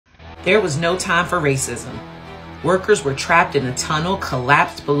There was no time for racism. Workers were trapped in a tunnel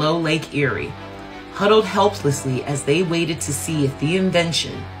collapsed below Lake Erie, huddled helplessly as they waited to see if the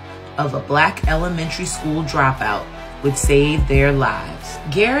invention of a black elementary school dropout would save their lives.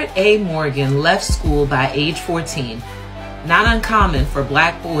 Garrett A. Morgan left school by age 14, not uncommon for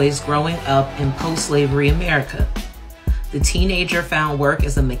black boys growing up in post-slavery America. The teenager found work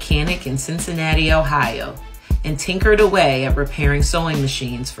as a mechanic in Cincinnati, Ohio, and tinkered away at repairing sewing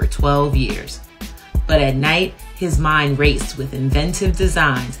machines for 12 years. But at night, his mind raced with inventive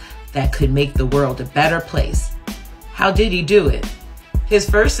designs that could make the world a better place. How did he do it? His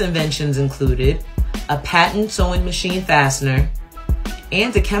first inventions included a patent sewing machine fastener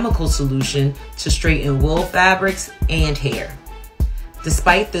and a chemical solution to straighten wool fabrics and hair.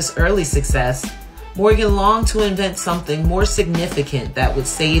 Despite this early success, Morgan longed to invent something more significant that would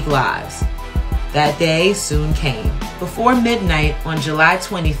save lives. That day soon came. Before midnight on July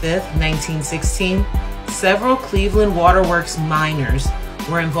 25, 1916, several Cleveland Waterworks miners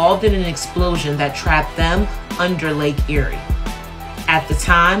were involved in an explosion that trapped them under Lake Erie. At the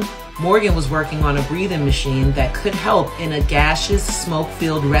time, Morgan was working on a breathing machine that could help in a gaseous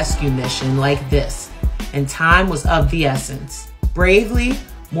smoke-filled rescue mission like this, and time was of the essence. Bravely,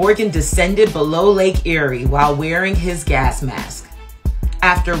 Morgan descended below Lake Erie while wearing his gas mask.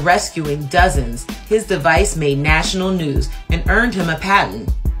 After rescuing dozens, his device made national news and earned him a patent.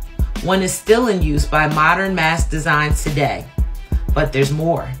 One is still in use by modern mask designs today. But there's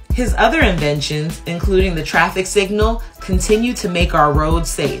more. His other inventions, including the traffic signal, continue to make our roads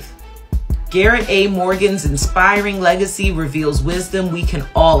safe. Garrett A. Morgan's inspiring legacy reveals wisdom we can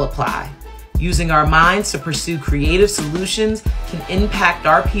all apply. Using our minds to pursue creative solutions can impact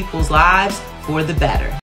our people's lives for the better.